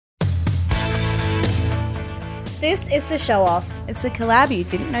This is The Show Off. It's the collab you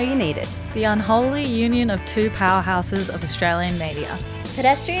didn't know you needed. The unholy union of two powerhouses of Australian media.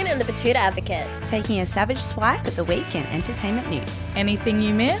 Pedestrian and the Batuta Advocate. Taking a savage swipe at the week in entertainment news. Anything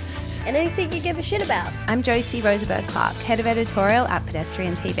you missed? And anything you give a shit about. I'm Josie Rosenberg Clark, Head of Editorial at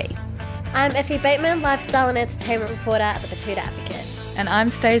Pedestrian TV. I'm Effie Bateman, Lifestyle and Entertainment Reporter at the Batuta Advocate. And I'm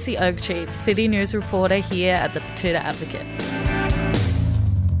Stacey Oakchief, City News Reporter here at the Batuta Advocate.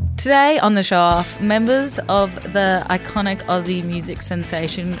 Today on The Show Off, members of the iconic Aussie music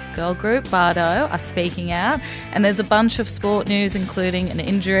sensation girl group Bardot are speaking out, and there's a bunch of sport news including an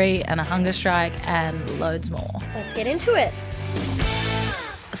injury and a hunger strike and loads more. Let's get into it.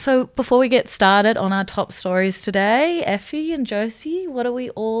 So before we get started on our top stories today, Effie and Josie, what are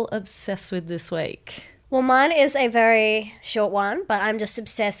we all obsessed with this week? Well, mine is a very short one, but I'm just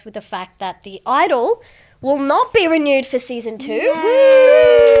obsessed with the fact that The Idol will not be renewed for season 2. Yay!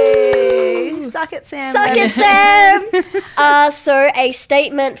 Suck it, Sam. Suck it, Sam! So a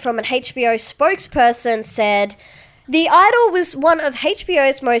statement from an HBO spokesperson said, "The Idol was one of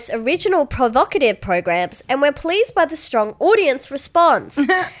HBO's most original provocative programs, and we're pleased by the strong audience response.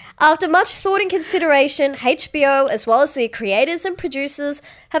 After much thought and consideration, HBO, as well as the creators and producers,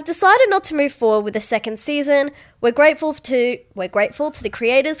 have decided not to move forward with a second season. We're grateful to the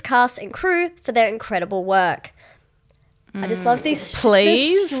creators, cast, and crew for their incredible work." I just love this strong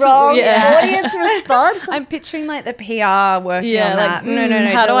audience response. I'm picturing like the PR working on that. No,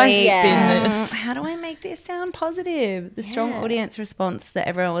 how do I delete. spin this? How do I make this sound positive? The strong audience response that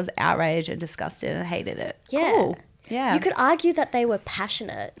everyone was outraged and disgusted and hated it. Yeah. Cool. Yeah. You could argue that they were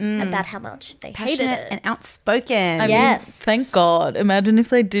passionate about how much they hated Passionate it. and outspoken. I mean, thank God. Imagine if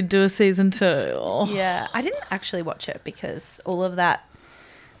they did do a season 2. Oh. Yeah, I didn't actually watch it because all of that,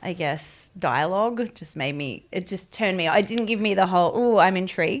 I guess, dialogue just turned me, it didn't give me the whole, ooh, I'm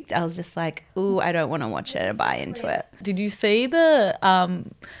intrigued. I was just like, ooh, I don't want to watch it and buy into it. Did you see the, I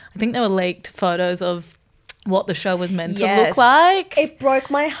think there were leaked photos of what the show was meant to look like? It broke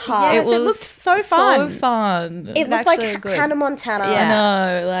my heart. Yes, it looked so fun. So fun. It looked like actually good. Hannah Montana. I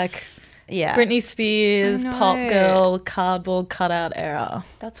know, like Yeah. Britney Spears, I know. pop girl, cardboard cutout era.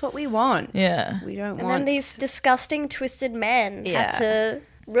 That's what we want. Yeah. We don't And want then these disgusting, twisted men Yeah. had to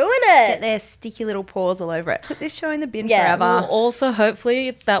ruin get it. their sticky little paws all over it. Put this show in the bin Yeah. forever. Also,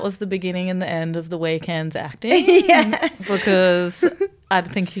 hopefully that was the beginning and the end of the Weeknd's acting. Yeah. Because I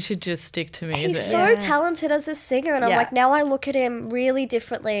think he should just stick to music. He's so talented as a singer, and I'm Yeah. like, now I look at him really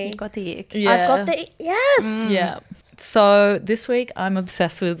differently. You got the ick. Yeah. I've got the, yes. Yeah. So this week I'm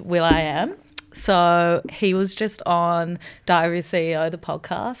obsessed with will.i.am. So he was just on Diary of a CEO, the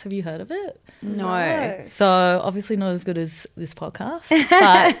podcast. Have you heard of it? No. So obviously not as good as this podcast,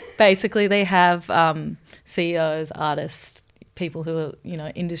 but basically they have CEOs, artists, people who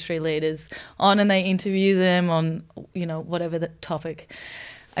are, industry leaders on, and they interview them on, whatever the topic.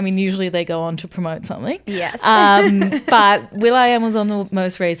 I mean, usually they go on to promote something. Yes. But will.i.am was on the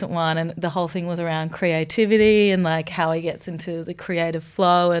most recent one, and the whole thing was around creativity and like how he gets into the creative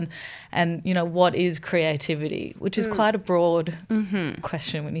flow and what is creativity, which is quite a broad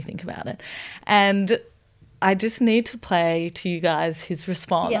question when you think about it. And I just need to play to you guys his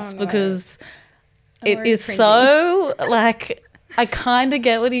response because it is so like, I kind of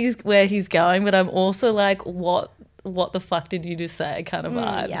get where he's going, but I'm also like, what the fuck did you just say kind of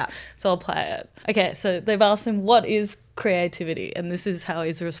vibes. Yeah. So I'll play it. Okay, so they've asked him, what is creativity? And this is how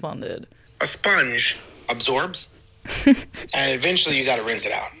he's responded. A sponge absorbs, and eventually you got to rinse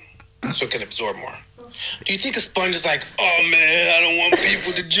it out so it can absorb more. Do you think a sponge is like, oh man, I don't want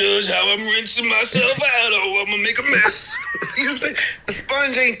people to judge how I'm rinsing myself out, or I'm gonna make a mess? You know what I'm saying? A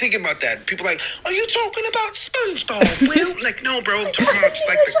sponge ain't thinking about that. People are like, are you talking about SpongeBob? Well, like, no, bro, I'm talking about just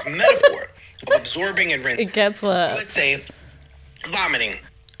like this metaphor of absorbing and rinsing. It gets worse. Let's say vomiting.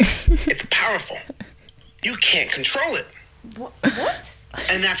 It's powerful. You can't control it. What?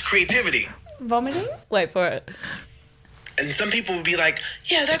 And that's creativity. Vomiting? Wait for it. And some people would be like,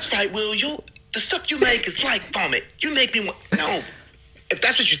 yeah, that's right, Will. The stuff you make is like vomit. You make me want... No. If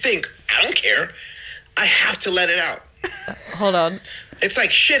that's what you think, I don't care. I have to let it out. Hold on. It's like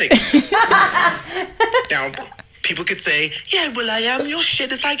shitting. Now, people could say, yeah, will.i.am, your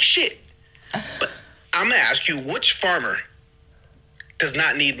shit is like shit. But I'm going to ask you, which farmer does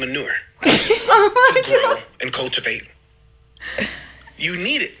not need manure to grow and cultivate? You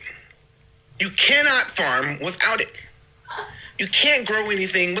need it. You cannot farm without it. You can't grow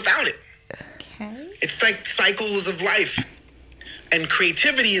anything without it. Okay. It's like cycles of life. And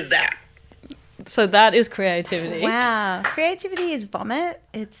creativity is that. So that is creativity. Wow. Creativity is vomit.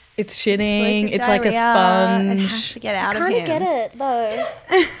 It's shitting. explosive It's like a diarrhea. sponge. It has to get out of I him. kind of get it, though.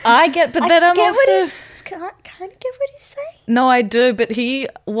 I get, but then I'm get also... what he's kind of get what he's saying? No, I do, but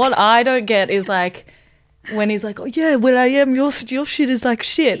what I don't get is like when he's like, oh yeah, when I am, your shit is like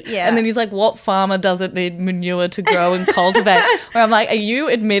shit. Yeah. And then he's like, what farmer doesn't need manure to grow and cultivate? Where I'm like, are you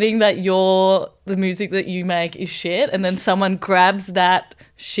admitting that the music that you make is shit? And then someone grabs that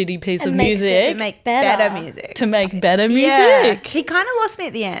shitty piece of makes it music To make better music. to make better music. Yeah. He kind of lost me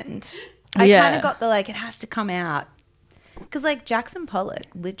at the end. I Yeah. kind of got the like, it has to come out. Because like Jackson Pollock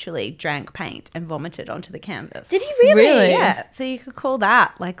literally drank paint and vomited onto the canvas. Did he really? Really? Yeah. So you could call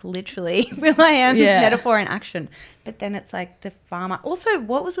that like literally Will.i.am's Yeah. metaphor in action. But then it's like the farmer. Also,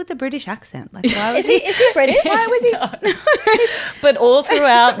 what was with the British accent? Like, why was Is he British? Why was he? But all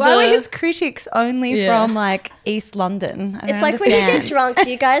throughout Why were his critics only Yeah. from like East London? I It's don't like when you get understand. drunk. Do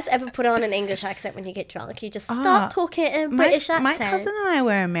you guys ever put on an English accent when you get drunk? You just start talking in a British accent. My cousin and I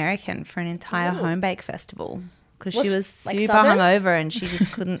were American for an entire home bake festival because she What's- was like super Southern? hungover and she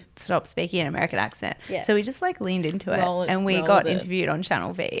just couldn't stop speaking an American accent. Yeah. So we just like leaned into it Roll and we with got it. interviewed on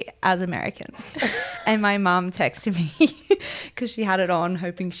Channel V as Americans. And my mum texted me because she had it on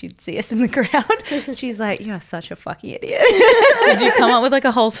hoping she'd see us in the crowd. She's like, you're such a fucking idiot. Did you come up with like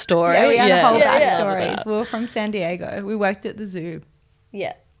a whole story? Yeah, we had a whole Yeah. backstory. We were from San Diego. We worked at the zoo.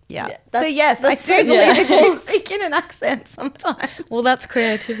 Yeah. Yeah. Yeah, So that's- yes, I that's do so believe I cool. do speak in an accent sometimes. Well, that's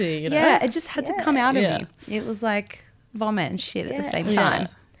creativity, you know? Yeah, it just had to come out of Yeah. me. It was like vomit and shit at the Yeah. same Yeah. time.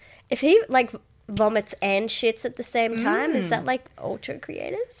 If he like vomits and shits at the same time, is that like ultra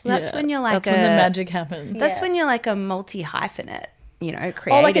creative? That's when you're like That's when the magic happens. Yeah. That's when you're like a multi-hyphenate, you know,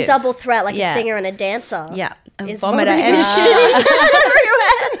 creative. Or like a double threat, like Yeah. a singer and a dancer. Yeah, a Is vomiter vomiting and and shitting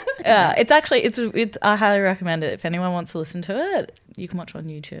everywhere. Yeah, it's actually it's I highly recommend it. If anyone wants to listen to it, you can watch it on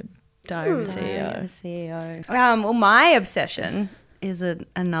YouTube. Diary of a CEO. CEO. Well, my obsession is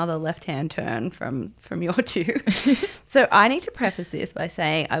another left-hand turn from your two. So I need to preface this by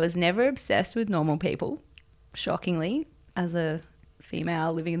saying I was never obsessed with normal people. Shockingly, as a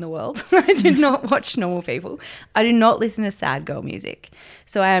female living in the world, I did not watch normal people. I do not listen to sad girl music.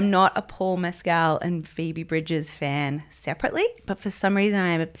 So I am not a Paul Mescal and Phoebe Bridgers fan separately, but for some reason I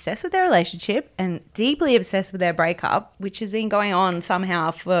am obsessed with their relationship and deeply obsessed with their breakup, which has been going on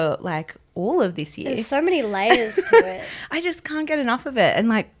somehow for like all of this year. There's so many layers to it. I just can't get enough of it. And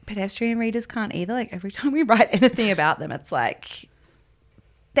like pedestrian readers can't either. Like every time we write anything about them, it's like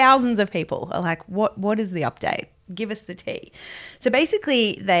thousands of people are like, what is the update? Give us the tea. So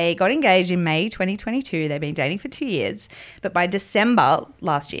basically they got engaged in May 2022. They've been dating for 2 years. But by December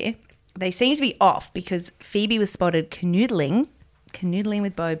last year, they seemed to be off because Phoebe was spotted canoodling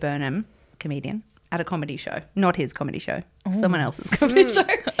with Bo Burnham, comedian, at a comedy show. Not his comedy show, someone else's comedy show.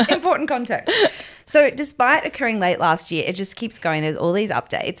 Important context. So despite occurring late last year, it just keeps going. There's all these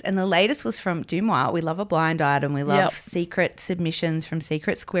updates. And the latest was from Dumois. We love a blind item. We love Yep. secret submissions from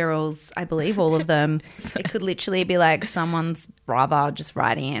secret squirrels. I believe all of them. It could literally be like someone's brother just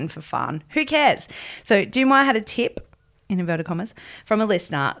writing in for fun. Who cares? So Dumois had a tip, in inverted commas, from a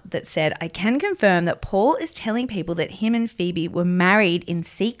listener that said, I can confirm that Paul is telling people that him and Phoebe were married in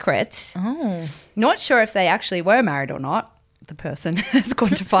secret. Oh. Not sure if they actually were married or not. The person has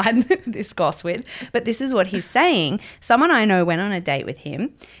quantified this goss with. But this is what he's saying. Someone I know went on a date with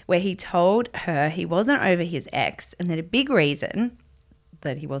him where he told her he wasn't over his ex and that a big reason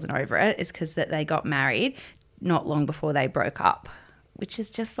that he wasn't over it is because that they got married not long before they broke up. Which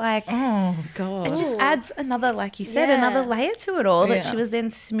is just like, Oh, God. it just adds another, like you said, Yeah. another layer to it all, that Yeah. she was then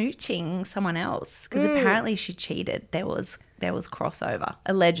smooching someone else because apparently she cheated. There was crossover,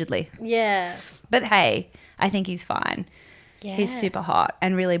 allegedly. Yeah. But hey, I think he's fine. Yeah. He's super hot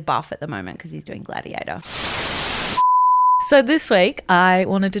and really buff at the moment because he's doing Gladiator. So this week, I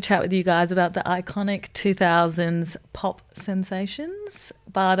wanted to chat with you guys about the iconic 2000s pop sensations,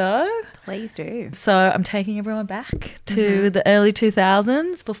 Bardot. Please do. So I'm taking everyone back to the early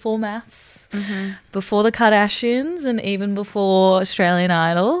 2000s, before maths, before the Kardashians, and even before Australian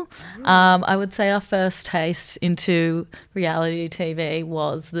Idol. I would say our first taste into reality TV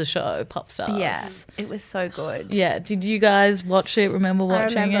was the show Pop Stars. Yeah, it was so good. Yeah. Did you guys watch it? Remember I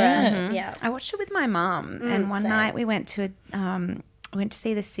watching remember it? it. Yeah. I watched it with my mum, and one same. night we went to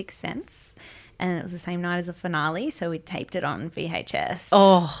see The Sixth Sense, and it was the same night as the finale, so we taped it on VHS.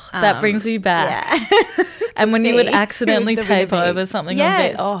 Oh, that brings me back. Yeah. And when you would see accidentally who the tape winner be. over something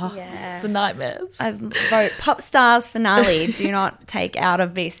Yes. on it, Yeah. the nightmares. I wrote Pop Stars finale, do not take out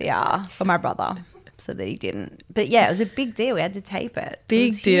of VCR for my brother so that he didn't. But yeah, it was a big deal. We had to tape it. It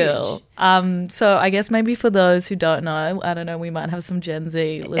Big was deal. huge. So I guess maybe for those who don't know, I don't know, we might have some Gen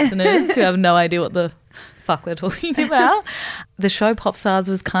Z listeners who have no idea what the fuck we're talking about. The show Pop Stars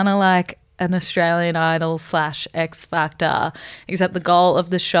was kind of like an Australian Idol / X Factor, except the goal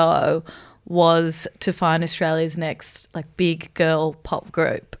of the show was to find Australia's next like big girl pop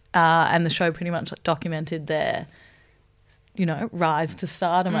group, and the show pretty much documented their, you know, rise to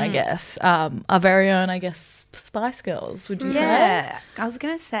stardom. I guess our very own, I guess, Spice Girls. Would you say? Yeah, I was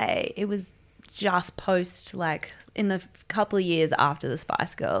gonna say it was just post, like, in the couple of years after the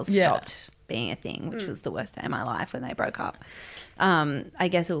Spice Girls stopped being a thing, which was the worst day of my life when they broke up. I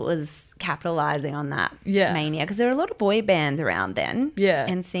guess it was capitalizing on that mania, because there were a lot of boy bands around then. Yeah.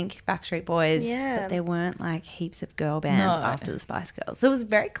 NSYNC, Backstreet Boys. Yeah. But there weren't like heaps of girl bands after the Spice Girls. So it was a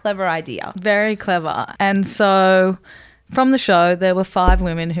very clever idea. Very clever. And so from the show, there were 5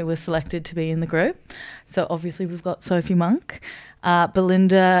 women who were selected to be in the group. So obviously we've got Sophie Monk,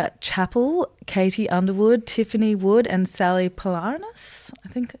 Belinda Chappell, Katie Underwood, Tiffany Wood, and Sally Polaris. I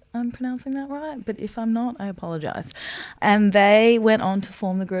think I'm pronouncing that right, but if I'm not, I apologise. And they went on to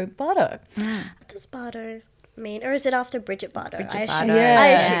form the group Bardot. What does Bardot mean? Or is it after Bridget Bardot? Bridget I assume. Bardot. I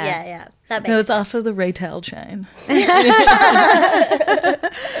assume, yeah. That makes It was sense. after the retail chain.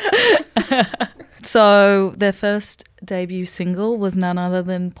 So their first debut single was none other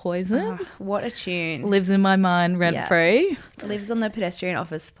than Poison. Oh, what a tune. Lives in my mind rent free. Lives on the pedestrian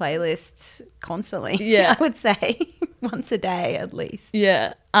office playlist constantly. Yeah. I would say once a day at least.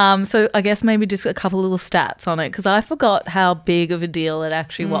 Yeah. So I guess maybe just a couple little stats on it, because I forgot how big of a deal it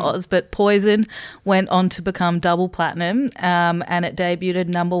actually was. But Poison went on to become double platinum, and it debuted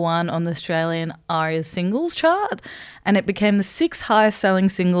number 1 on the Australian ARIA singles chart, and it became the 6th highest selling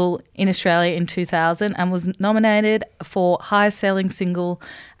single in Australia in 2000 and was nominated for highest selling single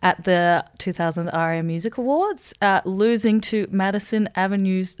at the 2000 ARIA Music Awards, losing to Madison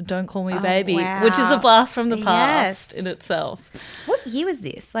Avenue's Don't Call Me Baby, wow. which is a blast from the past Yes. in itself. What year was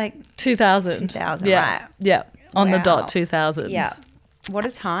this? Like 2000. 2000, yeah. right. Yeah. On the Wow. dot 2000s. Yeah. What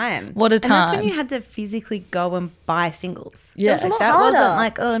a time. What a And that's when time. you had to physically go and buy singles. Yeah. It was a Like, lot that harder. wasn't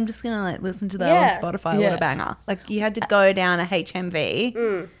like, oh, I'm just going to like listen to that Yeah. on Spotify. Yeah. What a banger. Like you had to go down a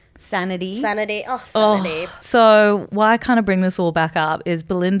HMV, Sanity. Sanity. Oh, Sanity. So why I kind of bring this all back up is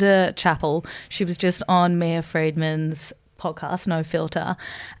Belinda Chappell. She was just on Mia Friedman's podcast, No Filter,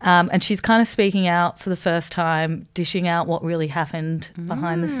 and she's kind of speaking out for the first time, dishing out what really happened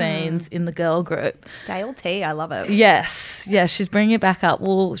behind the scenes in the girl group. Stale tea. I love it. Yes, she's bringing it back up.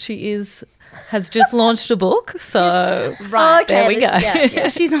 Well, she has just launched a book, so Right. there we go. Yeah.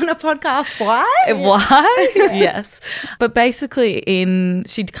 She's on a podcast. Why? Why? Yes. But basically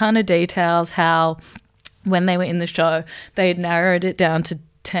she kind of details how when they were in the show, they had narrowed it down to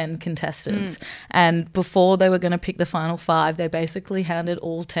 10 contestants. And before they were going to pick the final 5, they basically handed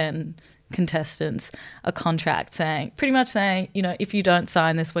all 10 contestants a contract pretty much saying, you know, if you don't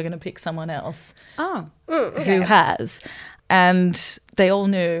sign this, we're going to pick someone else Oh. who has. And they all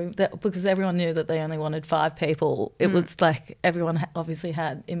knew that, because everyone knew that they only wanted 5 people. It was like everyone obviously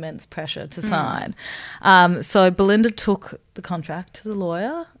had immense pressure to sign. So Belinda took the contract to the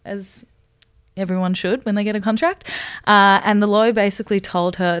lawyer, as everyone should when they get a contract. And the lawyer basically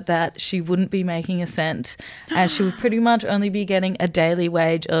told her that she wouldn't be making a cent, and she would pretty much only be getting a daily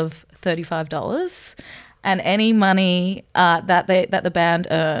wage of $35. And any money that the band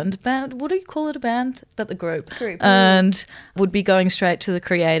earned, what do you call it, a band? That the group earned would be going straight to the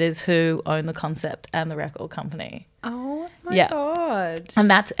creators who own the concept and the record company. Oh my God. And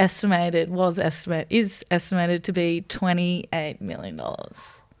that's is estimated to be $28 million.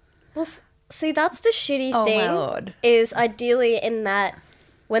 Well, see, that's the shitty Oh, my thing. Lord. Is ideally in that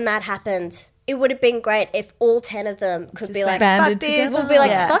when that happened, it would have been great if all 10 of them could be like, banded fuck this. together. would be like,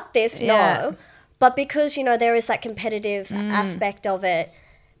 Yeah. fuck this, Yeah. no. But because, you know, there is that competitive aspect of it,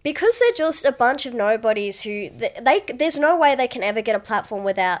 because they're just a bunch of nobodies who, there's no way they can ever get a platform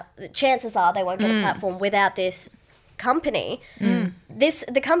without, chances are they won't get a platform without this company.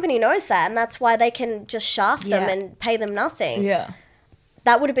 The company knows that, and that's why they can just shaft them Yeah. and pay them nothing. Yeah.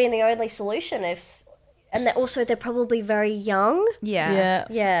 That would have been the only solution and they're probably very young. Yeah. Yeah.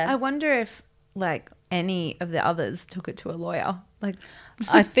 Yeah. I wonder if like any of the others took it to a lawyer. Like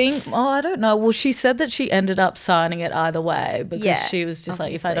I think, I don't know. Well, she said that she ended up signing it either way, because Yeah, she was just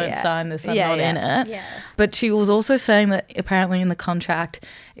like, if I obviously, don't yeah. sign this, I'm Yeah, not in yeah. it. Yeah. But she was also saying that apparently in the contract,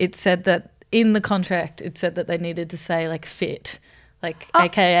 it said that they needed to say like fit, like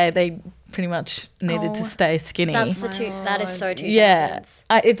AKA they pretty much needed to stay skinny. That is so 2000s. Yeah, it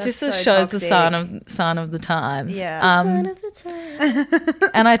That's just so shows the toxic. sign of the times. Yeah. Sign of the time.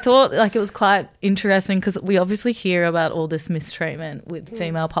 And I thought like it was quite interesting, because we obviously hear about all this mistreatment with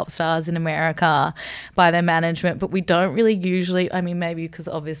female pop stars in America by their management, but we don't really usually, I mean, maybe because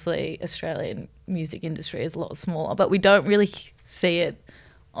obviously Australian music industry is a lot smaller, but we don't really see it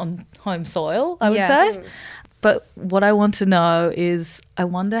on home soil, I would Yeah. say. But what I want to know is, I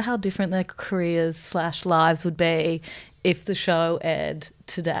wonder how different their careers / lives would be if the show aired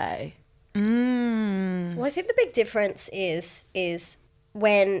today. Well, I think the big difference is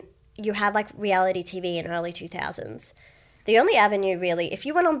when you had like reality TV in early 2000s. The only avenue really, if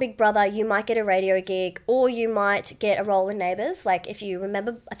you went on Big Brother, you might get a radio gig or you might get a role in Neighbours. Like if you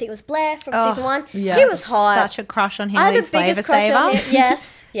remember, I think it was Blair from season 1. yeah. He was hot. Such a crush on him. I had His the biggest Flavor crush Saver. on him.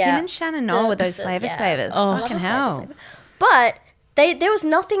 Yes. Yeah. Him and Shannon Knoll with those Flavor Savers. I love Fucking a Flavor hell. Saver. But there was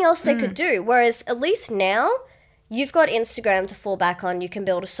nothing else they could do. Whereas at least now, you've got Instagram to fall back on. You can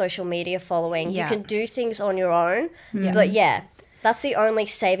build a social media following. Yeah. You can do things on your own. But yeah, that's the only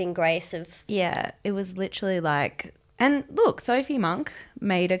saving grace of... Yeah, it was literally like... And look, Sophie Monk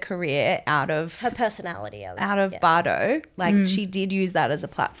made a career out of her personality. Bardot. Like she did use that as a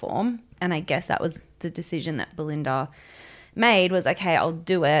platform. And I guess that was the decision that Belinda made was, okay, I'll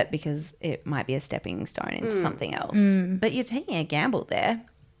do it because it might be a stepping stone into something else. But you're taking a gamble there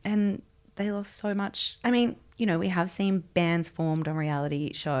and they lost so much. I mean, you know, we have seen bands formed on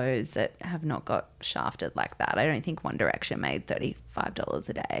reality shows that have not got shafted like that. I don't think One Direction made $35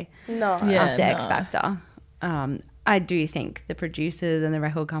 a day after X Factor. I do think the producers and the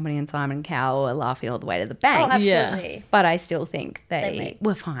record company and Simon Cowell are laughing all the way to the bank. Oh, absolutely. Yeah. But I still think they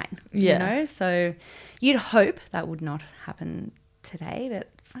were fine. Yeah. You know? So you'd hope that would not happen today,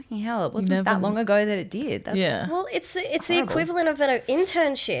 but fucking hell, it wasn't that long ago that it did. That's Well, it's the equivalent of an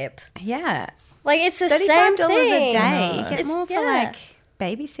internship. Yeah. Like, it's the same $35 thing. a day. You get It's- more for like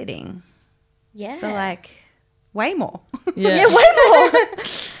babysitting. Yeah. For like way more. Yeah, way more.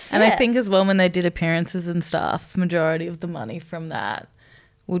 And I think as well, when they did appearances and stuff, majority of the money from that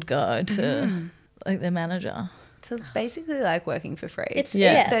would go to like their manager. So it's basically like working for free. It's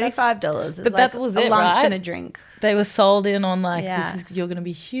 $35 is But like that was a it, lunch right? and a drink. They were sold in on like, Yeah. you're going to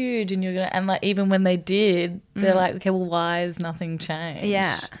be huge and and like even when they did, they're like, okay, well, why has nothing changed?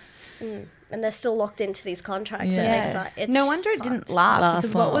 Yeah. And they're still locked into these contracts. Yeah. And they start, it's No wonder it didn't last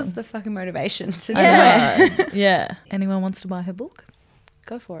because what was the fucking motivation to do it? I know. Yeah. Anyone wants to buy her book?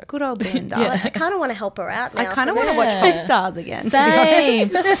 Go for it. Good old Belinda. I kind of want to help her out now. I kind of so want to watch Yeah. Pop Stars again. To be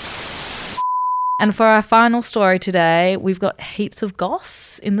honest. Same. And for our final story today, we've got heaps of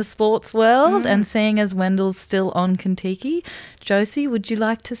goss in the sports world. And seeing as Wendell's still on Kentucky, Josie, would you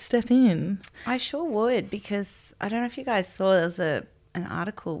like to step in? I sure would because I don't know if you guys saw there was an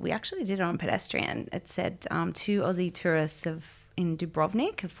article. We actually did it on Pedestrian. It said 2 Aussie tourists in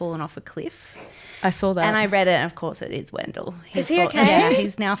Dubrovnik have fallen off a cliff. I saw that. And I read it, and of course it is Wendell. Is he okay? Yeah,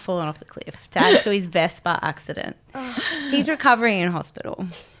 he's now fallen off a cliff to add to his Vespa accident. He's recovering in hospital.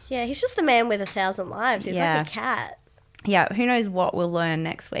 Yeah, he's just the man with 1,000 lives. He's Yeah. like a cat. Yeah, who knows what we'll learn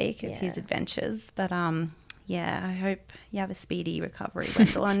next week of his adventures. But yeah, I hope you have a speedy recovery,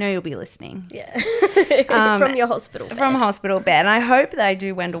 Wendell. I know you'll be listening. Yeah. From your hospital bed. From a hospital bed. And I hope that I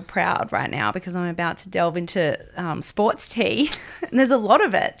do Wendell proud right now because I'm about to delve into sports tea. And there's a lot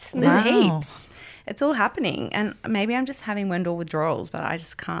of it. There's Wow. heaps. It's all happening. And maybe I'm just having Wendell withdrawals, but I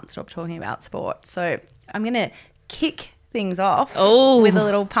just can't stop talking about sport. So I'm going to kick things off with a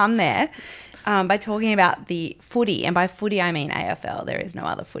little pun there by talking about the footy. And by footy, I mean AFL. There is no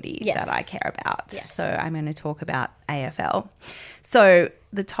other footy that I care about. Yes. So I'm going to talk about AFL. So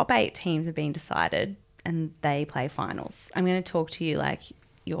the top 8 teams have been decided and they play finals. I'm going to talk to you like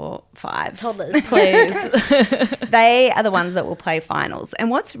your 5. Toddlers. Please. They are the ones that will play finals. And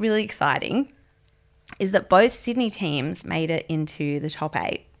what's really exciting is that both Sydney teams made it into the top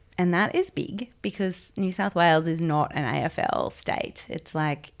 8. And that is big because New South Wales is not an AFL state. It's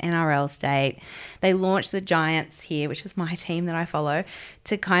like NRL state. They launched the Giants here, which is my team that I follow,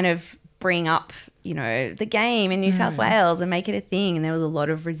 to kind of bring up, you know, the game in New South Wales and make it a thing. And there was a lot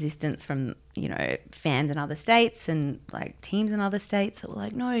of resistance from, you know, fans in other states and like teams in other states that were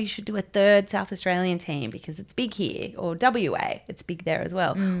like, no, you should do a third South Australian team because it's big here, or WA, it's big there as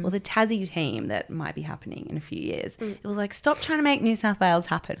well. Or the Tassie team that might be happening in a few years. It was like, stop trying to make New South Wales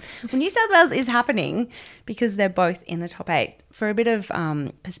happen. Well, New South Wales is happening because they're both in the top 8. For a bit of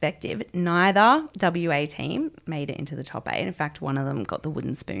perspective, neither WA team made it into the top 8. In fact, one of them got the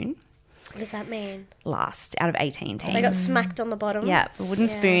wooden spoon. What does that mean? Last out of 18 teams. They got smacked on the bottom. Yeah, the wooden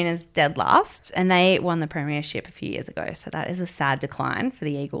spoon is dead last, and they won the premiership a few years ago. So that is a sad decline for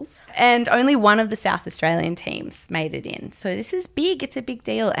the Eagles. And only one of the South Australian teams made it in. So this is big. It's a big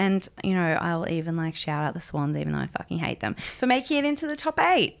deal. And, you know, I'll even like shout out the Swans, even though I fucking hate them, for making it into the top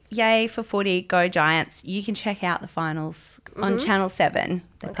 8. Yay for footy. Go Giants. You can check out the finals on Channel 7.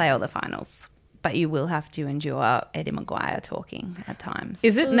 They play all the finals. But you will have to endure Eddie Maguire talking at times.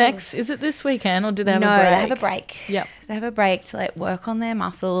 Is it next? Is it this weekend or do they have a break? No, they have a break. Yep. They have a break to like work on their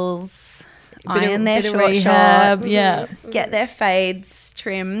muscles iron their bit of short rehab, shorts, yeah. get their fades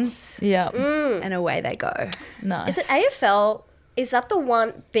trimmed, Yeah. and away they go. Nice. Is it AFL? Is that the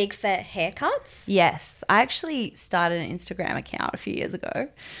one big for haircuts? Yes, I actually started an Instagram account a few years ago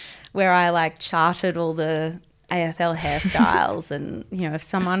where I like charted all the AFL hairstyles and, you know, if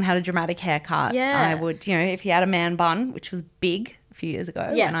someone had a dramatic haircut, Yeah. I would, you know, if he had a man bun, which was big a few years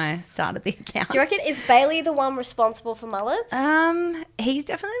ago Yes. when I started the account. Do you reckon, is Bailey the one responsible for mullets? He's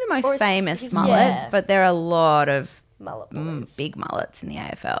definitely the Or most is- famous he's- mullet, yeah. but there are a lot of Mullet boys. big mullets in the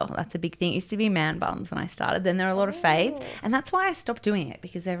AFL. That's a big thing. It used to be man buns when I started. Then there are a lot of fades, and that's why I stopped doing it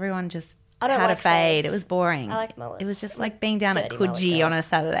because everyone just I don't had like a fade. fades. It was boring. I like mullets. It was just like being down at Dirty mullet Coogee girl. on a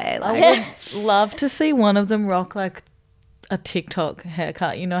Saturday. Like, I would love to see one of them rock like a TikTok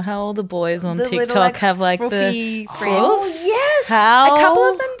haircut. You know how all the boys on the TikTok little, like, have like fluffy the fringe. Oh, yes. How A couple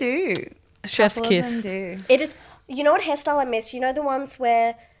of them do. Chef's Couple of kiss. them do. It is. You know what hairstyle I miss? You know the ones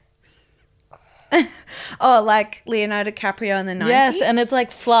where Oh, like Leonardo DiCaprio in the 90s? Yes, and it's like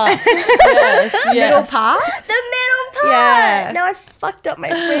fluff. yes, Middle yes. part? the middle part. Yeah. No, I fucked up my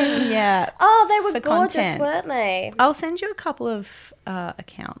fringe. Yeah. Oh, they were For gorgeous, content. weren't they? I'll send you a couple of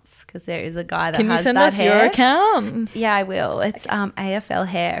accounts because there is a guy that Can you has send that us hair. your account? Yeah, I will. It's AFL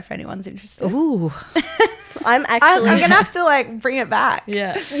hair if anyone's interested. Ooh, I'm I'm actually. going to have to like bring it back.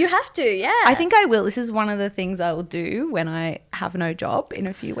 yeah. You have to, yeah. I think I will. This is one of the things I will do when I have no job in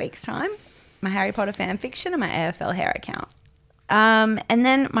a few weeks' time. My Harry Potter fan fiction and my AFL hair account. And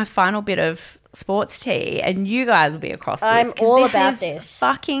then my final bit of sports tea, and you guys will be across this. I'm 'cause all this about is this.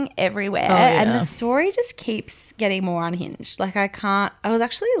 fucking everywhere. Oh, And yeah. the story just keeps getting more unhinged. Like I was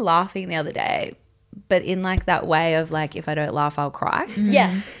actually laughing the other day, but in like that way of like, if I don't laugh, I'll cry.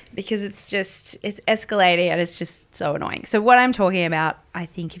 Yeah. Because it's escalating and it's just so annoying. So what I'm talking about, I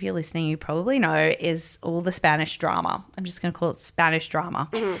think if you're listening, you probably know, is all the Spanish drama. I'm just going to call it Spanish drama.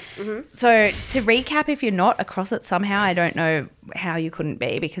 So to recap, if you're not across it somehow, I don't know how you couldn't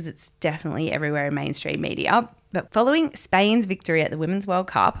be because it's definitely everywhere in mainstream media. But following Spain's victory at the Women's World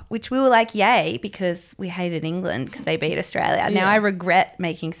Cup, which we were like, yay, because we hated England because they beat Australia. Now I regret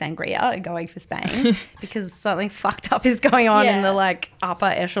making sangria and going for Spain because something fucked up is going on in Yeah. the like upper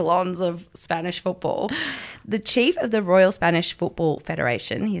echelons of Spanish football. The chief of the Royal Spanish Football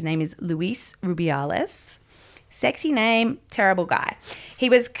Federation, his name is Luis Rubiales. Sexy name, terrible guy. He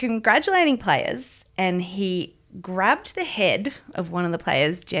was congratulating players and he grabbed the head of one of the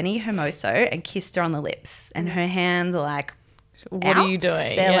players, Jenny Hermoso, and kissed her on the lips. And her hands are like, What are you out.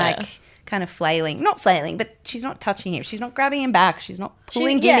 doing? They're Yeah. like kind of flailing. Not flailing, but she's not touching him. She's not grabbing him back. She's not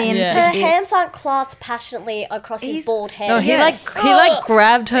pulling yeah, him in. Yeah. for Her this. hands aren't clasped passionately across his He's- bald head. No, he Yes. like he like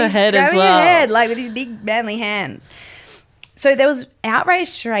grabbed her He's head as grabbing well. her head, like with his big manly hands. So there was outrage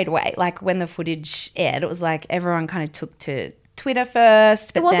straight away. Like when the footage aired, it was like everyone kind of took to Twitter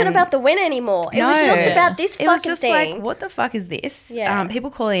first. But It wasn't then- about the win anymore. It was just about this It was fucking just thing. like, what the fuck is this? Yeah.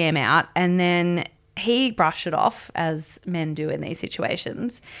 People calling him out, and then he brushed it off as men do in these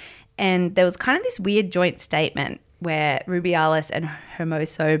situations. And there was kind of this weird joint statement where Rubiales and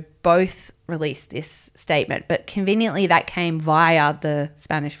Hermoso both released this statement, but conveniently that came via the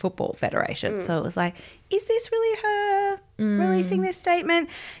Spanish Football Federation. So it was like, is this really her releasing this statement?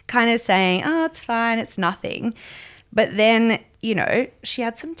 Kind of saying, oh, it's fine, it's nothing. But then, you know, she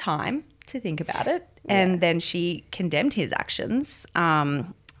had some time to think about it, and then she condemned his actions.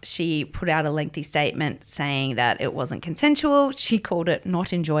 She put out a lengthy statement saying that it wasn't consensual. She called it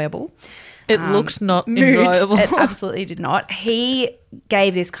not enjoyable. It looked not Mood. enjoyable. It absolutely did not. He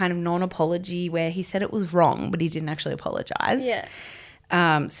gave this kind of non-apology where he said it was wrong, but he didn't actually apologize.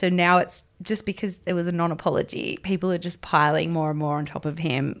 Yeah. So now it's just because there was a non-apology, people are just piling more and more on top of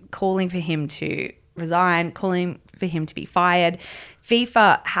him, calling for him to resign, calling for him to be fired.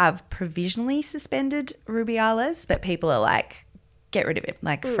 FIFA have provisionally suspended Rubiales, but people are like, get rid of him,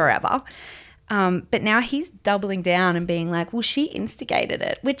 like forever. But now he's doubling down and being like, well, she instigated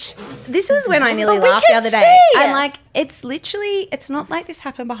it, which this is when I nearly But we laughed the can other day. see. I'm like, it's literally, it's not like this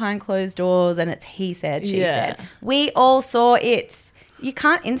happened behind closed doors and it's he said, she Yeah. said. We all saw it. You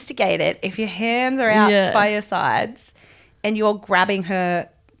can't instigate it if your hands are out Yeah. by your sides and you're grabbing her,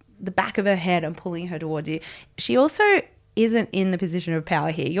 the back of her head and pulling her towards you. She also isn't in the position of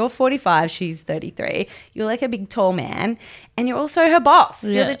power here. You're 45, she's 33. You're like a big tall man and you're also her boss.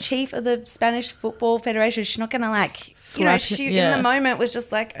 You're Yeah. the chief of the Spanish Football Federation. She's not going to like, you know, Slap- she yeah. in the moment was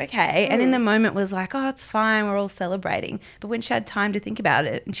just like, okay. And in the moment was like, oh, it's fine. We're all celebrating. But when she had time to think about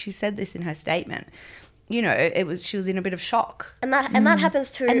it, and she said this in her statement, you know, she was in a bit of shock. And that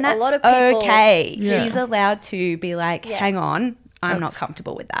happens to And a that's lot of people. okay. Yeah. She's allowed to be like, Yeah. hang on, I'm not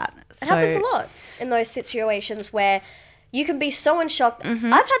comfortable with that. It happens a lot in those situations where you can be so in shock. I've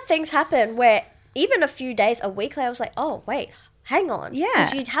had things happen where even a few days, a week later, I was like, oh, wait, hang on. Yeah.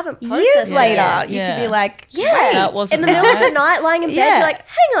 Because you haven't processed Years it later, yet. you could be like, Yeah. That wasn't in the middle of right. the night, lying in bed, Yeah. you're like,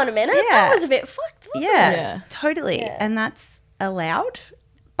 hang on a minute. Yeah. That was a bit fucked, wasn't it? Yeah. Totally. Yeah. And that's allowed.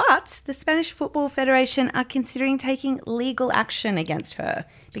 But the Spanish Football Federation are considering taking legal action against her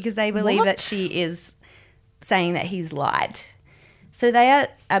because they believe What? that she is saying that he's lied. So they are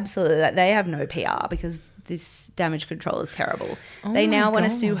absolutely, they have no PR because this damage control is terrible. They my now want to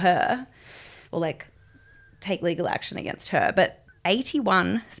God. sue her or like take legal action against her. But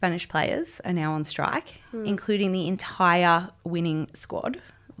 81 Spanish players are now on strike, including the entire winning squad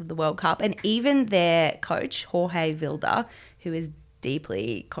of the World Cup and even their coach, Jorge Vilda, who is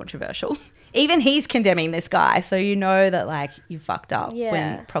deeply controversial. Even he's condemning this guy. So you know that like you fucked up Yeah.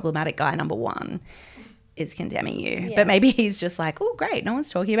 when problematic guy number one is condemning you. Yeah. But maybe he's just like, oh, great, no one's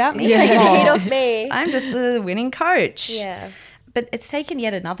talking about me Take the anymore. heat off me. I'm just the winning coach. Yeah. But it's taken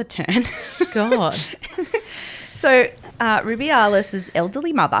yet another turn. God. So Rubiales'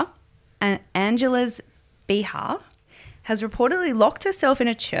 elderly mother, Angela's Bihar, has reportedly locked herself in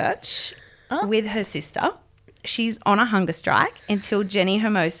a church with her sister. She's on a hunger strike until Jenny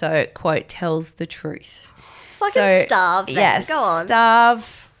Hermoso, quote, tells the truth. Fucking starve then. Yes, Go on.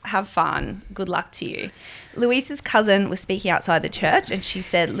 starve, have fun. Good luck to you. Luis's cousin was speaking outside the church and she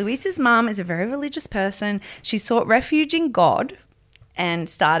said, Luis's mum is a very religious person. She sought refuge in God and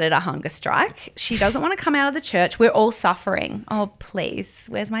started a hunger strike. She doesn't want to come out of the church. We're all suffering. Oh, please.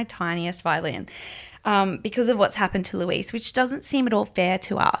 Where's my tiniest violin? Because of what's happened to Luis, which doesn't seem at all fair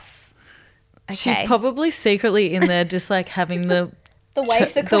to us. Okay. She's probably secretly in there just like having the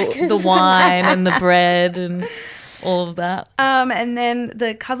wafer crackers. the wine and the bread and all of that. And then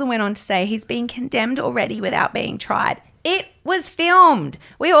the cousin went on to say he's been condemned already without being tried. It was filmed.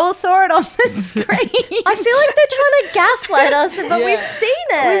 We all saw it on the screen. I feel like they're trying to gaslight us, but we've seen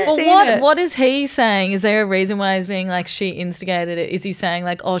it. Well, seen it. what is he saying? Is there a reason why he's being like she instigated it? Is he saying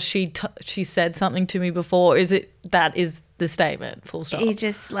like, oh, she said something to me before? Is it that is the statement? Full stop. He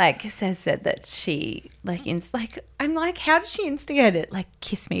just like said that she I'm like, how did she instigate it? Like,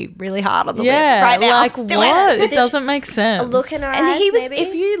 kiss me really hard on the lips right now. like Do what? it. It doesn't make sense. A look in her And eyes, he was, maybe?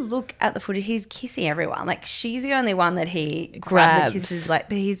 if you look at the footage, he's kissing everyone. Like, she's the only one that he grabs and Grabs. kisses. Like,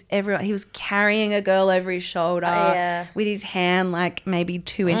 but he was carrying a girl over his shoulder yeah. with his hand like maybe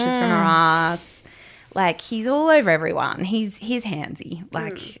 2 inches from her ass. Like, he's all over everyone. He's handsy.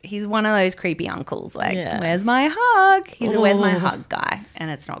 Like, he's one of those creepy uncles. Like, Yeah. where's my hug? He's a where's my Ooh. hug guy,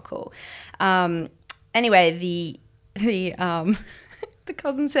 and it's not cool. Anyway, the the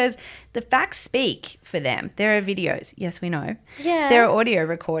cousin says the facts speak for them. There are videos. Yes, we know. Yeah. There are audio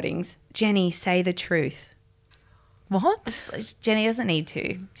recordings. Jenny, say the truth. What? Jenny doesn't need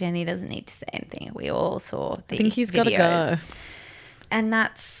to. Jenny doesn't need to say anything. We all saw the I think he's got to videos. go. And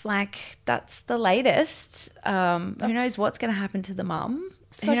that's the latest. Who knows what's going to happen to the mum?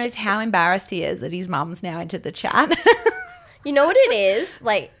 Who knows how embarrassed he is that his mum's now entered the chat? You know what it is?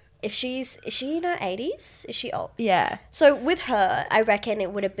 Like, is she in her 80s? Is she old? Yeah. So with her, I reckon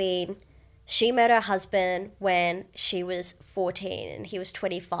it would have been she met her husband when she was 14 and he was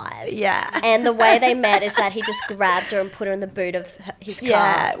 25. Yeah. And the way they met is that he just grabbed her and put her in the boot of his car.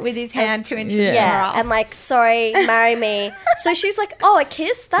 Yeah, with his hand 2 inches Yeah. from her Yeah, ass. and like, sorry, marry me. So she's like, oh, a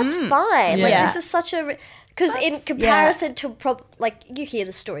kiss? That's fine. Like, Yeah. this is such a... Because in comparison to, like, you hear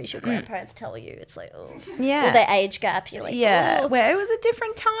the stories your grandparents tell you. It's like, oh. Yeah. Or their age gap. You're like, Yeah, oh. where it was a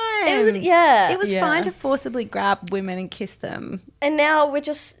different time. It was, yeah. It was Yeah. fine to forcibly grab women and kiss them. And now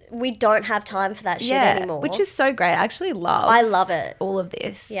we don't have time for that shit anymore. which is so great. I actually love I love it. all of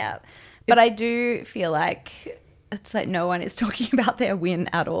this. Yeah. But I do feel like it's like no one is talking about their win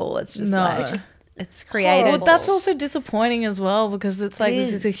at all. It's just No. like it's created. Well, that's also disappointing as well because it's like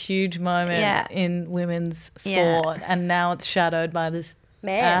this is a huge moment Yeah. in women's Yeah. sport and now it's shadowed by this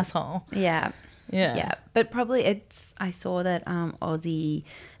Man. asshole. Yeah. Yeah. Yeah. But probably I saw that Aussie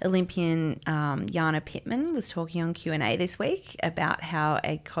Olympian Jana Pittman was talking on Q&A this week about how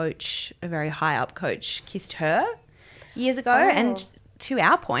a very high up coach kissed her years ago. And to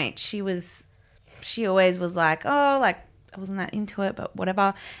our point, she always was like, oh, like, I wasn't that into it, but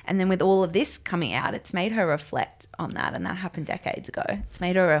whatever. And then with all of this coming out, it's made her reflect on that. And that happened decades ago. It's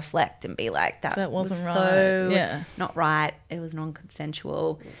made her reflect and be like, that wasn't was right. so Yeah. not right. It was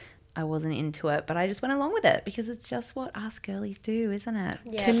non-consensual. I wasn't into it, but I just went along with it because it's just what us girlies do, isn't it?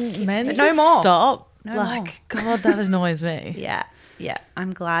 Yeah. Can men No just more. stop? No like, more. God, that annoys me. Yeah. Yeah.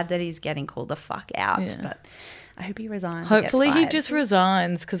 I'm glad that he's getting called the fuck out, Yeah. but I hope he resigns. and Hopefully gets he fired. just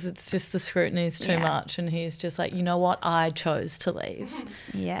resigns because it's just the scrutiny is too Yeah. much and he's just like, you know what, I chose to leave.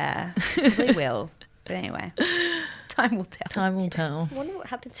 Yeah. Probably will. But anyway. Time will tell. Time will tell. I wonder what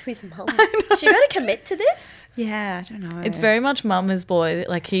happened to his mum. Is she going to commit to this? Yeah, I don't know. It's very much mama's boy.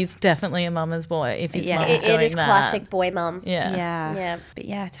 Like, he's definitely a mama's boy if his mum's doing It is that. classic boy mum. Yeah. Yeah. But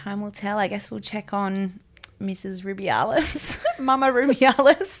yeah, time will tell. I guess we'll check on Mrs. Rubiales, Mama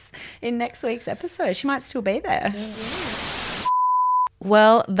Rubiales, in next week's episode. She might still be there.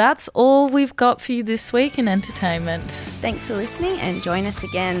 Well, that's all we've got for you this week in entertainment. Thanks for listening, and join us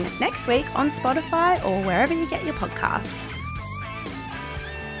again next week on Spotify or wherever you get your podcasts.